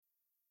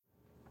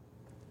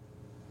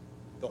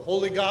The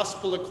Holy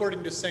Gospel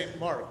according to St.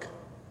 Mark.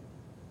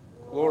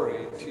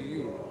 Glory to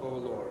you, O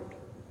Lord.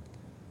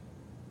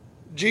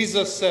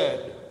 Jesus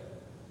said,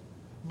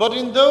 "But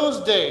in those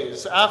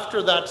days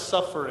after that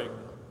suffering,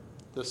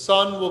 the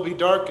sun will be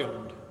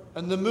darkened,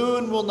 and the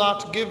moon will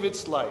not give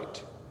its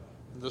light,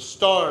 and the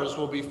stars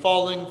will be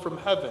falling from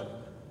heaven,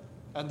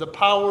 and the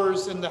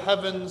powers in the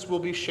heavens will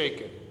be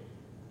shaken.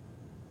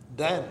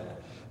 Then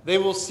they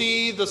will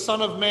see the Son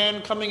of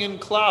Man coming in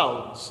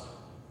clouds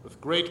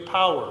with great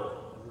power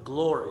and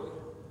glory.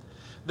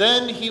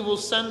 Then he will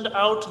send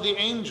out the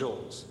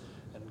angels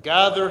and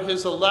gather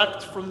his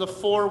elect from the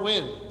four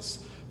winds,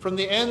 from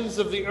the ends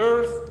of the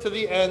earth to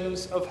the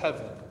ends of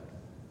heaven."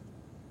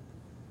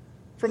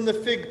 From the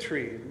fig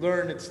tree,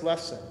 learn its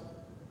lesson.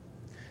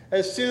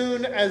 As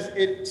soon as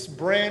its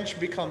branch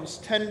becomes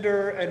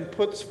tender and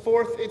puts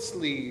forth its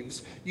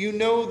leaves, you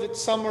know that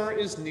summer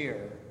is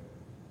near.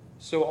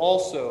 So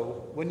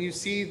also, when you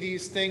see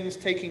these things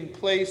taking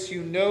place,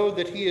 you know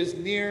that he is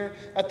near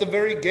at the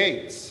very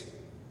gates.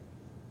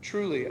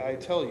 Truly, I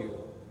tell you,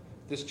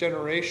 this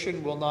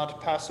generation will not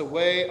pass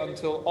away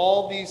until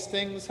all these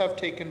things have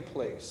taken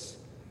place.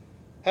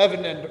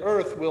 Heaven and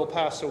earth will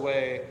pass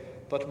away,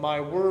 but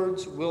my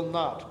words will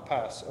not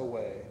pass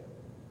away.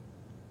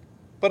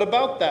 But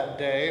about that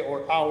day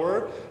or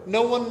hour,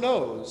 no one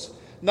knows,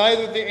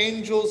 neither the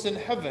angels in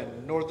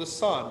heaven nor the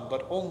Son,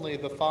 but only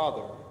the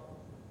Father.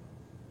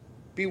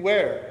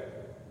 Beware,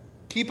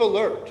 keep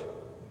alert,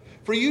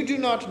 for you do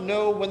not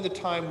know when the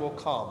time will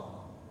come.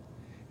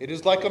 It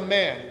is like a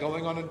man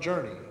going on a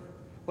journey,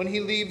 when he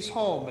leaves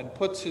home and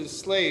puts his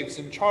slaves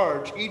in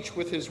charge, each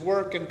with his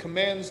work, and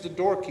commands the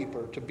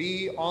doorkeeper to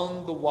be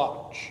on the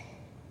watch.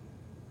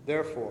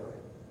 Therefore,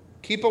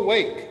 keep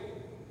awake,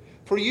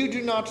 for you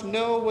do not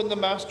know when the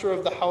master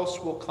of the house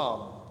will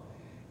come,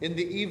 in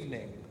the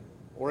evening,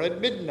 or at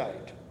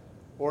midnight,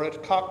 or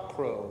at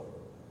cockcrow,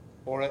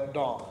 or at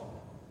dawn.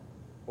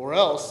 Or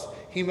else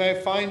he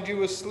may find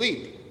you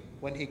asleep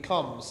when he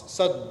comes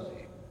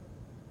suddenly.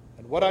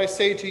 And what I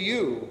say to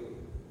you,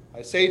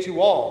 I say to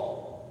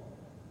all,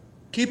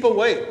 keep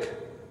awake."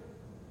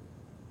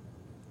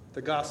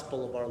 The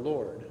Gospel of our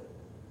Lord.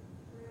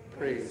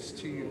 Praise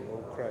to you, O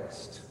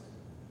Christ.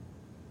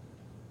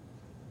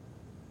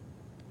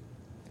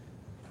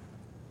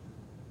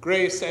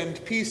 Grace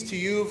and peace to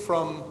you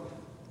from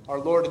our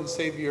Lord and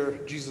Savior,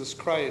 Jesus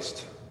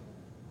Christ.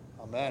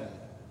 Amen.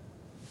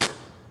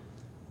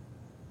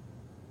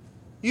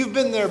 You've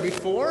been there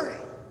before.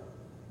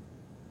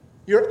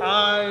 Your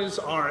eyes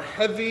are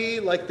heavy,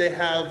 like they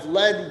have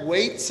lead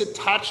weights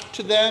attached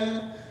to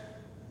them,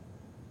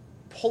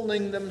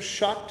 pulling them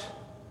shut.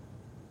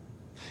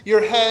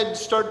 Your head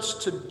starts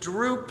to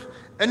droop,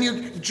 and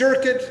you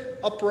jerk it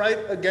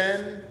upright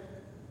again.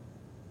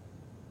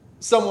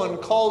 Someone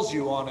calls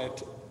you on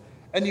it,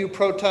 and you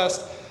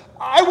protest,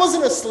 "I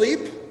wasn't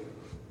asleep."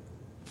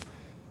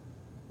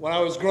 When I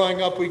was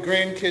growing up, we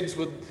grandkids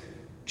would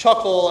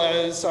chuckle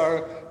as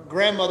our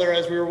grandmother,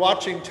 as we were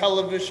watching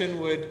television,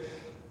 would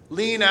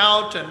lean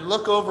out and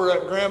look over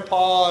at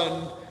Grandpa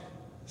and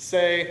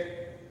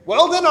say,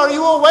 "Well then, are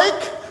you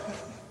awake?"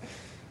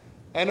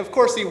 And of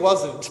course he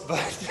wasn't,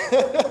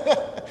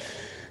 but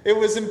it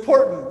was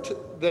important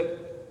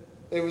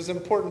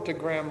to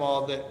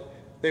Grandma that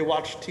they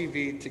watched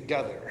TV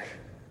together.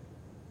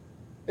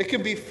 It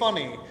can be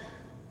funny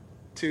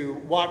to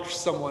watch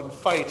someone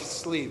fight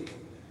sleep.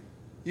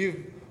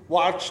 You've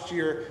watched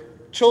your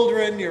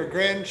children, your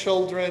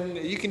grandchildren.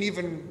 You can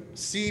even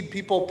see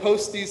people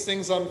post these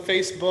things on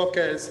Facebook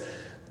as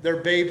their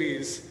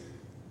babies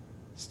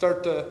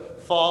start to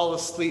fall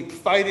asleep,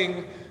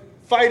 fighting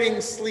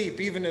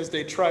sleep even as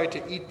they try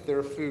to eat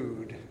their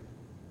food.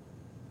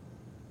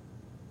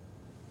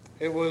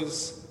 It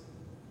was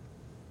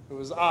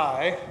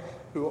I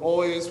who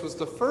always was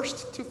the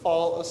first to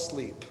fall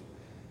asleep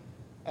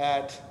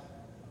at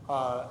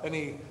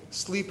any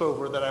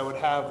sleepover that I would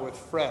have with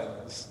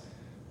friends,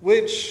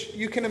 which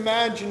you can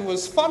imagine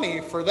was funny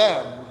for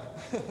them,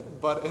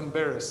 but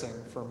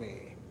embarrassing for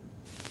me.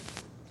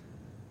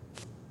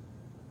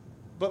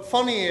 But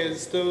funny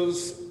as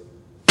those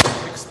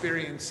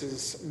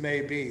experiences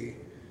may be,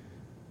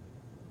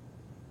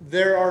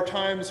 there are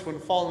times when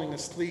falling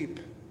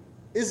asleep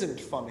isn't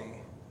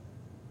funny,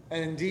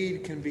 and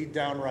indeed can be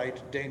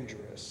downright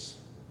dangerous.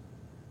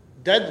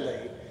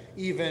 Deadly,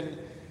 even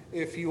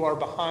if you are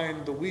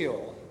behind the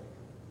wheel,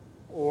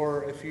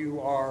 or if you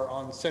are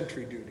on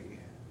sentry duty.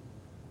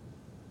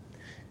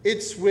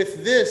 It's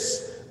with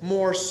this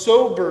more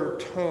sober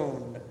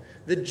tone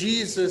that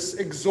Jesus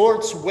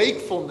exhorts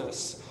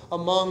wakefulness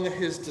among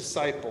his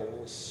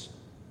disciples.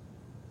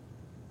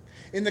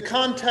 In the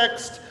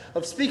context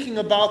of speaking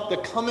about the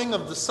coming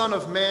of the Son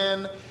of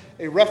Man,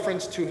 a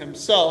reference to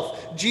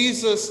himself,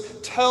 Jesus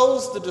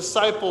tells the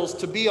disciples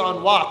to be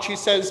on watch. He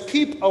says,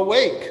 "Keep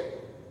awake,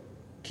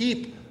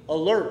 keep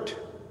alert."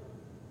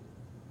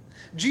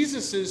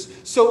 Jesus is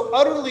so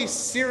utterly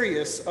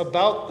serious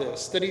about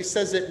this that he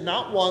says it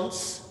not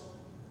once,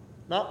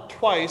 not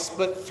twice,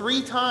 but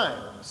 3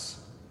 times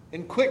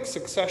in quick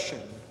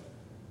succession.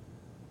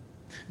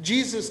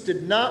 Jesus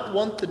did not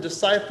want the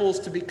disciples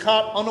to be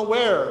caught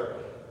unaware,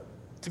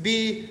 to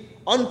be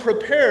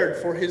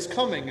unprepared for his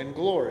coming in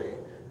glory,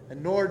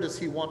 and nor does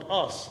he want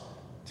us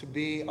to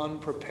be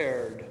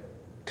unprepared,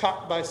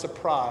 caught by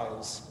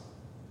surprise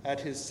at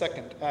his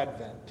second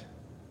advent.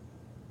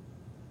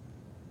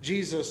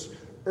 Jesus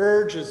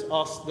urges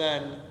us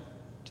then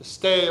to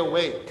stay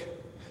awake,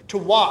 to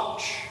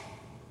watch,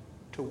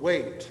 to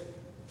wait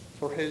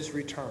for his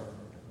return.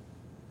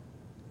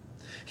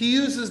 He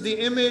uses the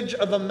image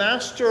of a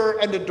master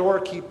and a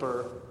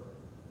doorkeeper.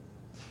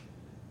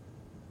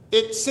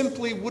 It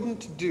simply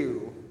wouldn't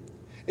do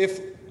if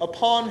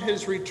upon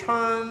his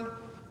return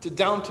to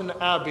Downton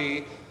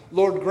Abbey,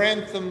 Lord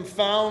Grantham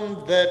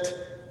found that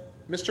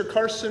Mr.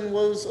 Carson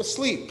was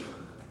asleep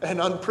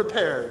and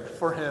unprepared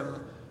for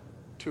him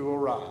to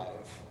arrive.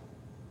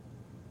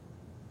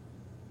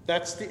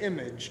 That's the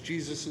image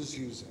Jesus is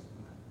using.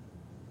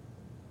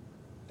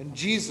 And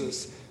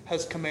Jesus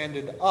has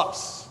commanded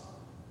us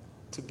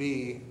to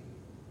be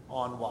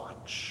on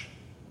watch.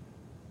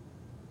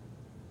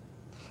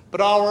 But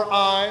our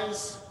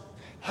eyes,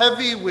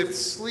 heavy with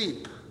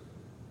sleep,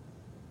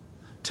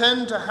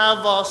 tend to have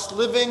us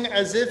living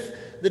as if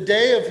the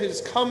day of his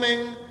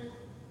coming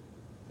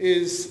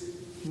is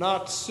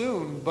not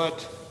soon,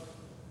 but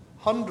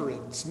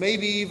hundreds,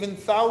 maybe even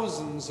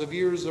thousands of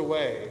years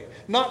away,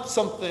 not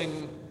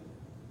something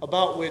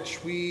about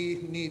which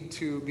we need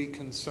to be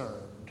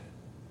concerned.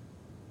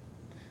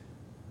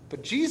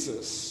 But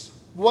Jesus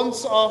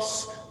wants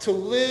us to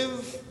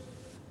live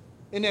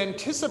in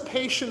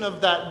anticipation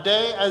of that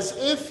day as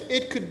if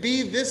it could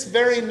be this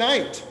very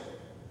night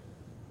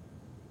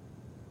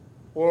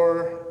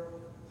or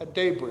at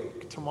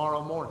daybreak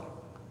tomorrow morning.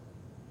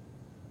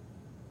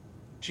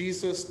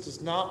 Jesus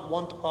does not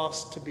want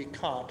us to be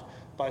caught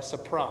by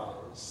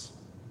surprise.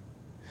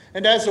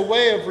 And as a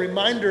way of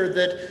reminder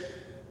that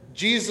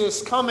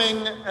Jesus coming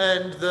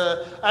and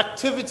the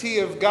activity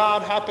of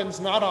God happens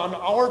not on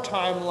our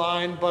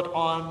timeline, but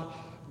on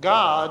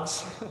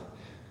God's,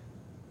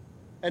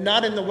 and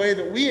not in the way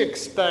that we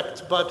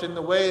expect, but in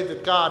the way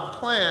that God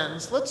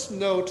plans, let's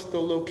note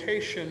the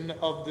location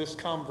of this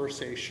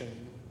conversation.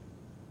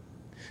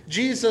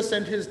 Jesus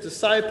and his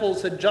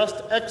disciples had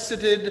just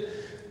exited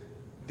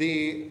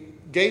the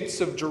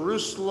gates of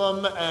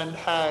Jerusalem and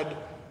had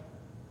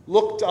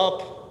looked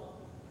up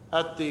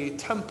at the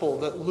temple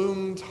that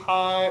loomed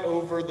high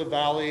over the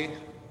valley.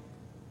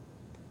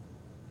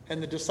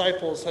 And the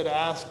disciples had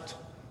asked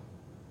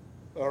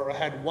or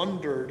had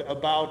wondered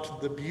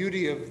about the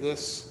beauty of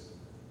this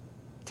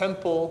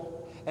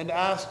temple and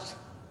asked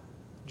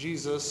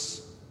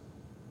Jesus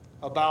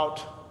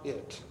about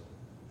it.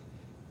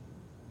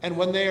 And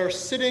when they are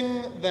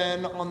sitting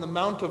then on the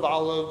Mount of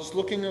Olives,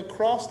 looking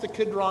across the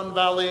Kidron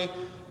Valley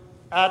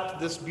at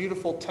this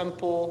beautiful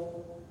temple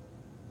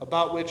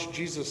about which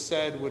Jesus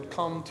said would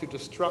come to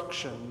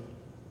destruction,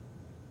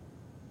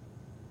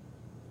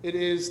 it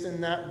is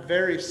in that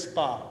very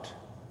spot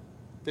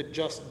that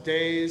just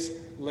days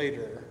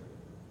later,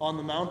 on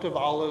the Mount of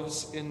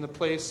Olives in the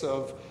place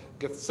of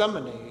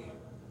Gethsemane,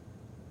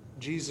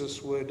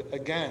 Jesus would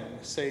again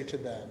say to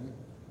them,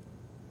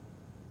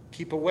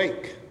 "Keep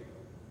awake,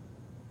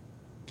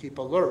 keep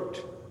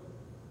alert,"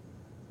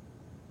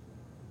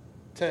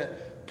 to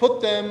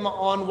put them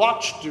on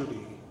watch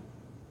duty.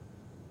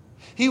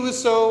 He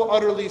was so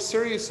utterly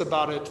serious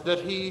about it that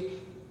he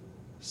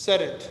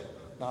said it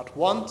not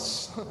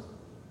once,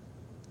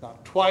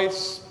 not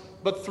twice,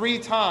 but 3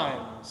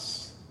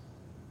 times.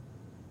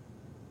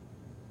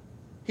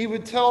 He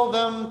would tell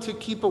them to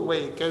keep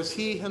awake as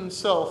he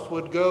himself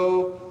would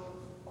go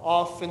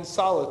off in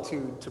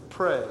solitude to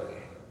pray.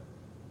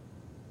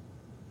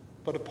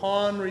 But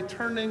upon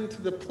returning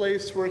to the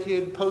place where he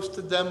had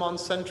posted them on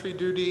sentry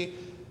duty,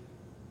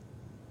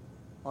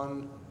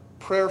 on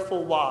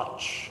prayerful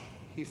watch,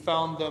 he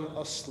found them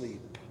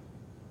asleep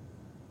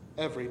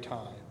every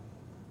time.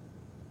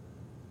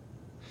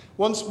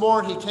 Once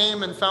more he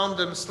came and found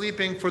them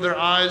sleeping, for their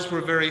eyes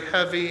were very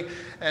heavy,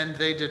 and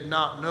they did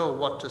not know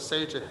what to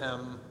say to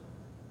him.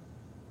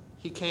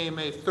 He came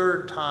a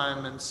 3rd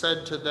time and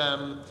said to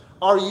them,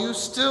 "Are you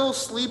still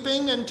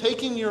sleeping and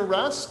taking your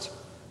rest?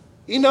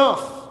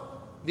 Enough!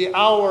 The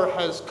hour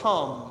has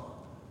come.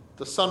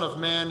 The Son of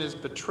Man is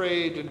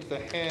betrayed into the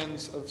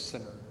hands of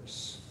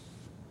sinners."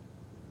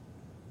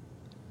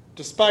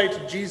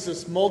 Despite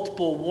Jesus'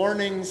 multiple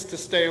warnings to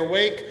stay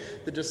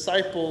awake, the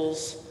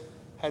disciples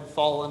had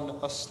fallen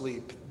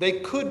asleep.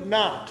 They could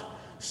not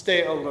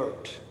stay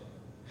alert.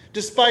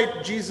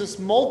 Despite Jesus'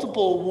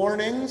 multiple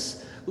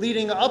warnings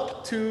leading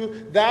up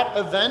to that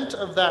event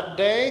of that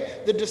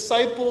day, the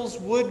disciples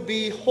would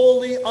be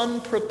wholly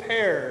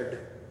unprepared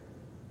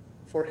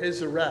for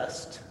his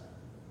arrest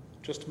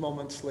just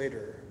moments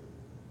later,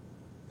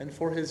 and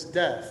for his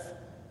death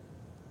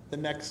the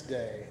next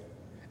day,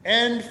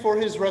 and for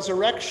his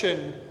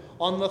resurrection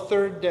on the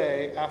 3rd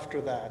day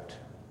after that.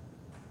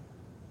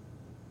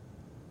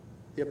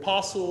 The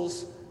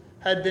apostles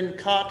had been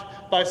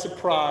caught by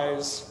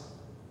surprise,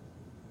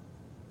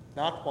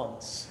 not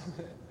once,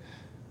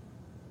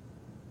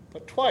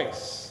 but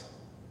twice.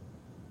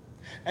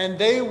 And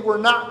they were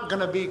not going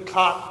to be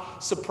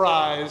caught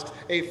surprised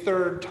a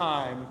third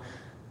time.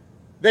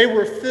 They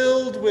were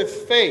filled with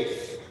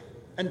faith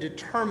and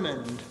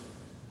determined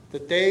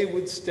that they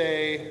would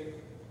stay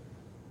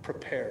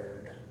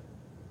prepared,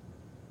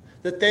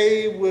 that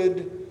they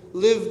would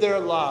live their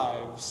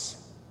lives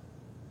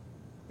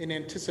in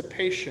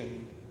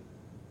anticipation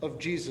of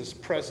Jesus'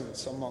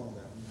 presence among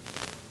them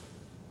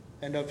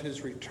and of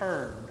his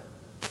return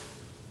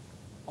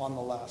on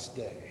the last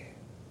day.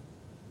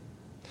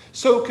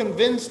 So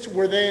convinced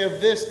were they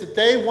of this that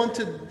they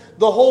wanted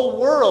the whole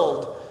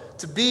world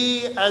to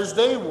be as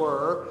they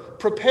were,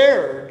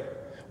 prepared,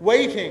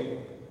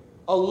 waiting,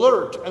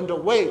 alert and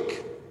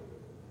awake,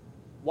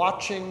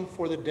 watching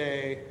for the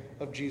day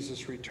of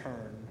Jesus'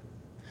 return.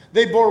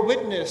 They bore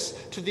witness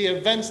to the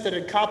events that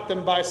had caught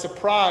them by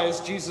surprise,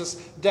 Jesus'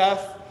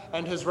 death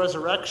and his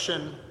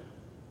resurrection.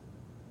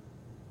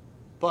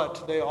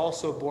 But they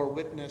also bore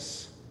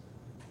witness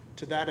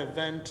to that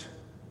event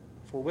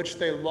for which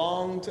they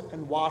longed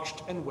and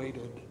watched and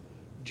waited,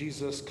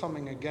 Jesus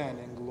coming again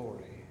in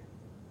glory.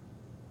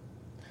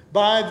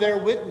 By their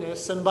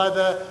witness and by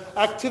the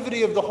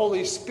activity of the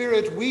Holy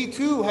Spirit, we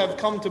too have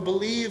come to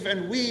believe,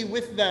 and we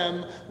with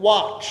them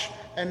watch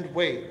and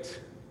wait.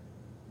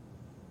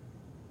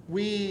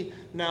 We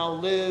now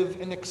live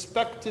in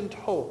expectant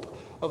hope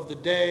of the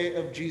day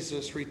of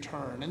Jesus'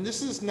 return. And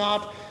this is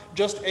not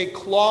just a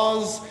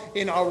clause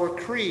in our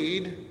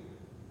creed,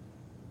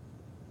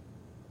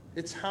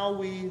 it's how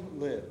we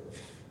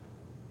live,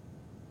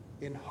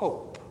 in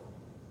hope.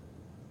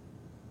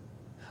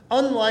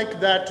 Unlike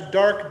that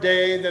dark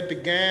day that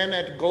began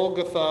at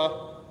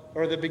Golgotha,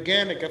 or that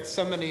began at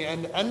Gethsemane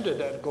and ended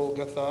at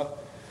Golgotha,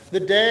 the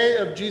day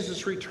of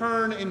Jesus'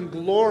 return in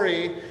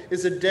glory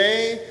is a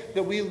day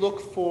that we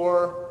look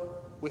for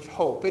with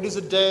hope. It is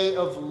a day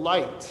of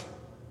light.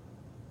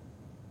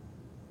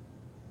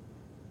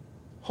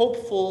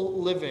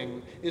 Hopeful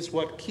living is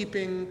what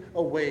keeping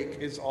awake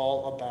is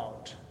all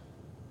about.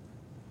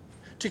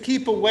 To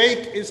keep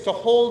awake is to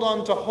hold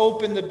on to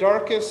hope in the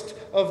darkest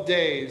of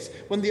days,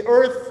 when the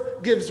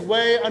earth gives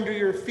way under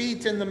your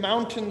feet and the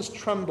mountains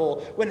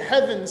tremble, when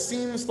heaven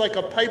seems like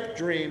a pipe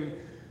dream.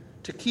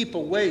 To keep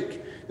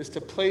awake is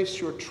to place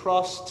your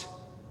trust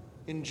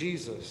in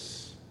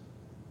Jesus,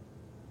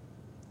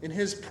 in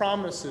his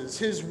promises,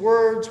 his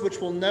words which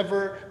will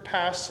never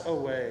pass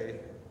away.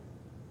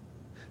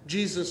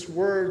 Jesus'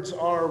 words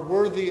are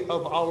worthy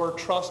of our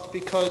trust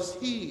because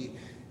he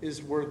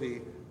is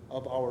worthy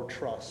of our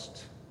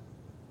trust.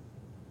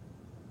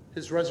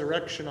 His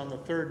resurrection on the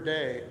third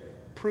day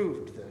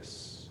proved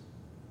this.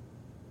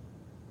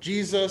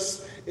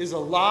 Jesus is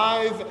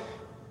alive,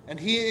 and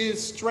he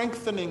is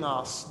strengthening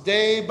us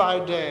day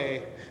by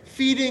day,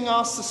 feeding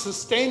us,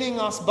 sustaining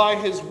us by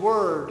his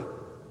word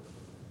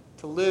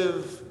to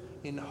live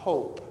in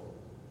hope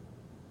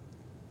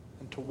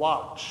and to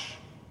watch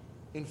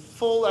in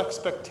full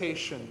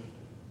expectation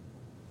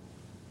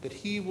that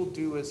he will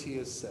do as he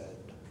has said.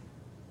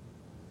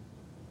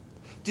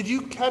 Did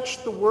you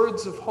catch the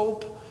words of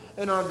hope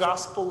in our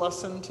gospel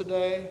lesson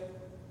today?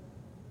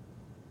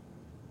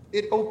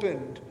 It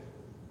opened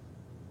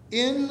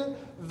in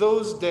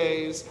those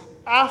days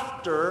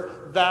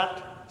after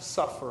that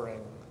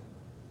suffering.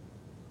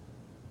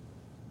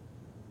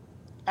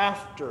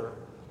 After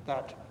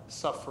that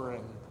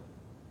suffering.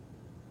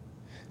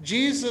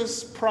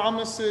 Jesus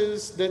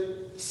promises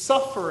that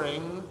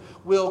suffering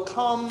will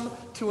come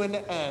to an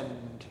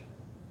end.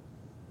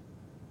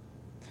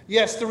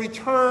 Yes, the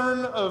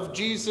return of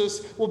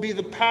Jesus will be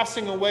the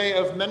passing away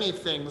of many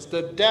things,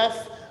 the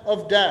death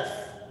of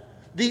death,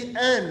 the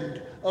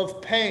end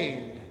of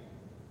pain,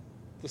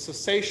 the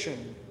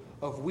cessation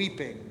of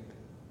weeping.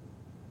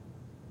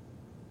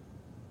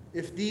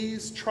 If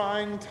these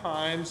trying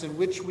times in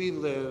which we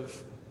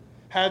live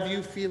have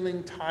you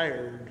feeling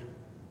tired,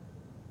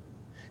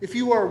 if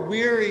you are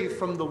weary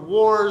from the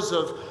wars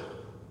of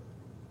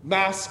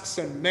masks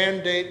and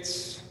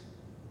mandates,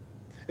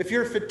 if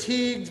you're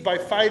fatigued by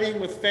fighting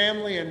with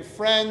family and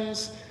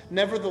friends,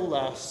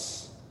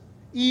 nevertheless,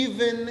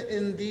 even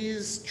in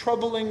these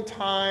troubling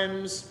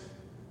times,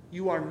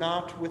 you are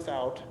not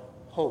without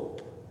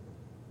hope.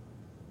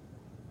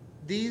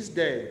 These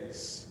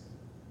days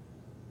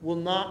will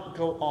not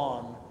go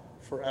on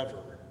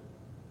forever.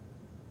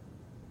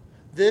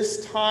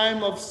 This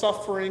time of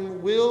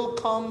suffering will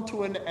come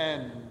to an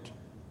end.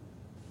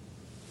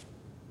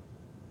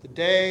 The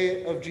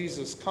day of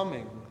Jesus'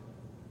 coming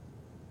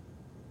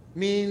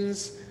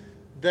means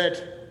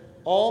that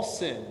all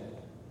sin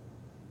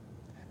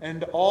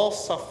and all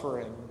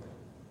suffering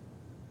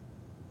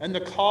and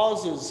the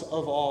causes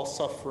of all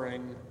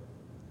suffering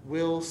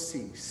will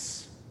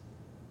cease.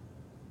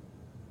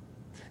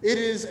 It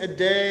is a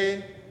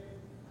day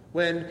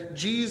when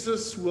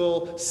Jesus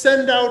will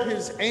send out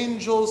his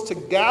angels to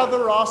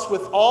gather us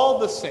with all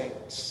the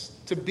saints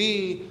to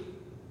be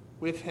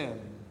with him.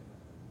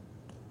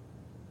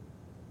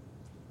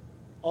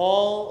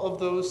 All of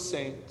those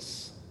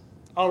saints,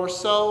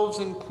 ourselves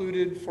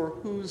included, for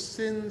whose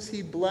sins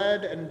he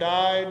bled and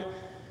died,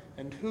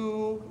 and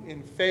who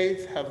in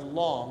faith have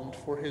longed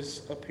for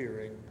his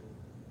appearing.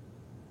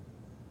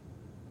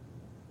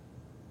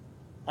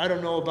 I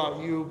don't know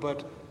about you,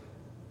 but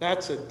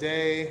that's a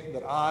day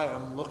that I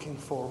am looking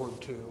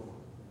forward to.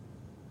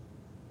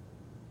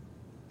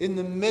 In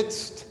the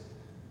midst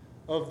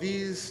of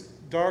these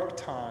dark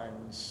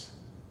times,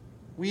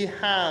 we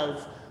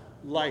have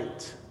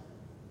light,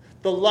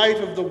 the light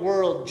of the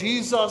world,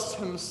 Jesus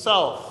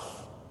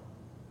himself.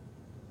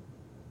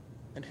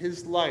 And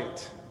his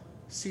light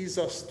sees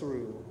us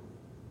through,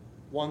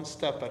 one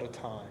step at a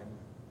time.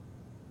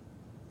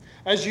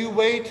 As you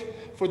wait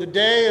for the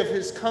day of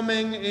his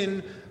coming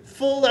in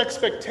full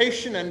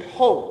expectation and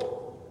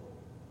hope,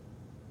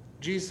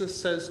 Jesus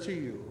says to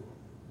you,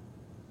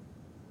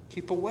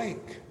 keep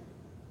awake,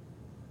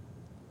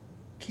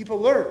 keep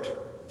alert,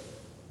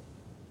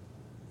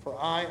 for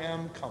I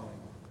am coming.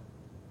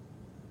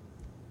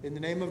 In the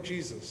name of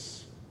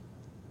Jesus,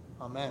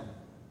 amen.